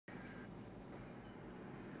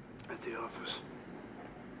at the office.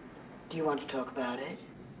 Do you want to talk about it?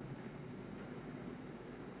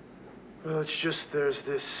 Well, it's just there's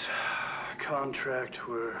this contract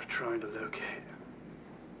we're trying to locate.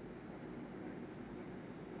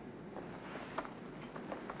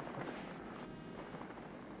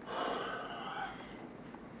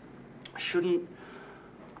 Shouldn't,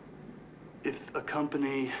 if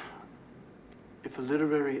a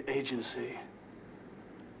literary agency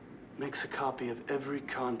makes a copy of every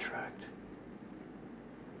contract,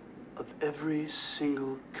 of every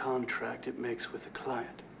single contract it makes with a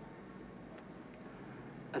client,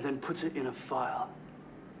 and then puts it in a file,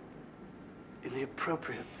 in the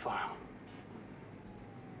appropriate file,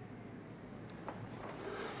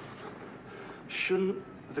 shouldn't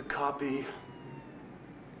the copy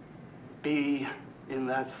be in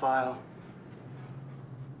that file?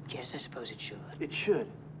 Yes, I suppose it should. It should,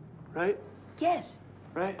 right? Yes.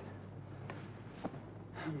 Right?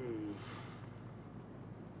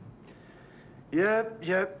 Yep.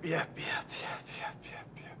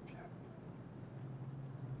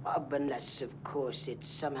 Unless, of course, it's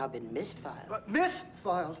somehow been misfiled. What,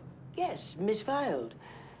 misfiled? Yes, misfiled.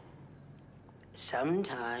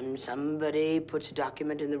 Sometimes somebody puts a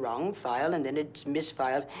document in the wrong file and then it's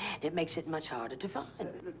misfiled. It makes it much harder to find.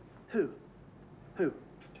 Who? Who?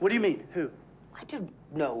 What do you mean, who? I don't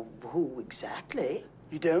know who exactly.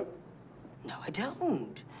 You don't? No, I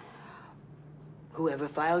don't. Whoever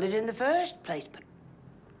filed it in the first place, but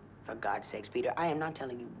for God's sakes, Peter, I am not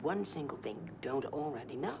telling you one single thing you don't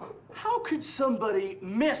already know. How could somebody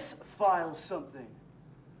misfile something?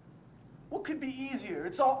 What could be easier?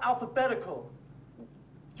 It's all alphabetical.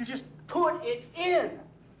 You just put it in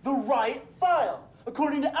the right file,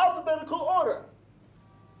 according to alphabetical order.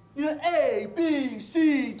 You know, A, B,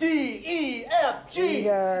 C, D, E, F, G,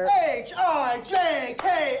 Peter. H, I, J,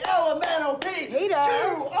 K, L, M, N, O, P, Peter.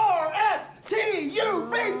 Q, R, S, T, U,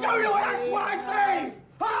 V, W, X, Y, Z.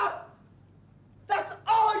 Huh? That's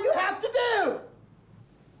all you have to do.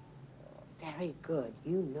 Very good.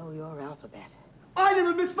 You know your alphabet. I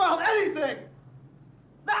never misfiled anything.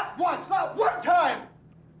 Not once, not one time.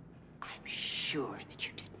 I'm sure that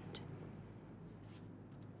you didn't.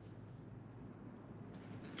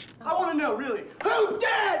 I want to know, really, who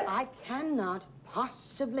did? I cannot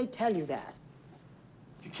possibly tell you that.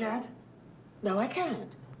 You can't? No, I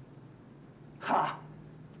can't. Ha!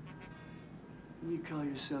 You call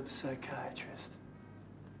yourself a psychiatrist.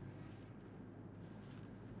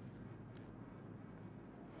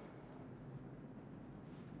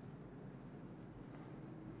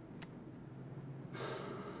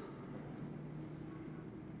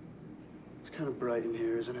 It's kind of bright in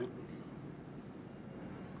here, isn't it?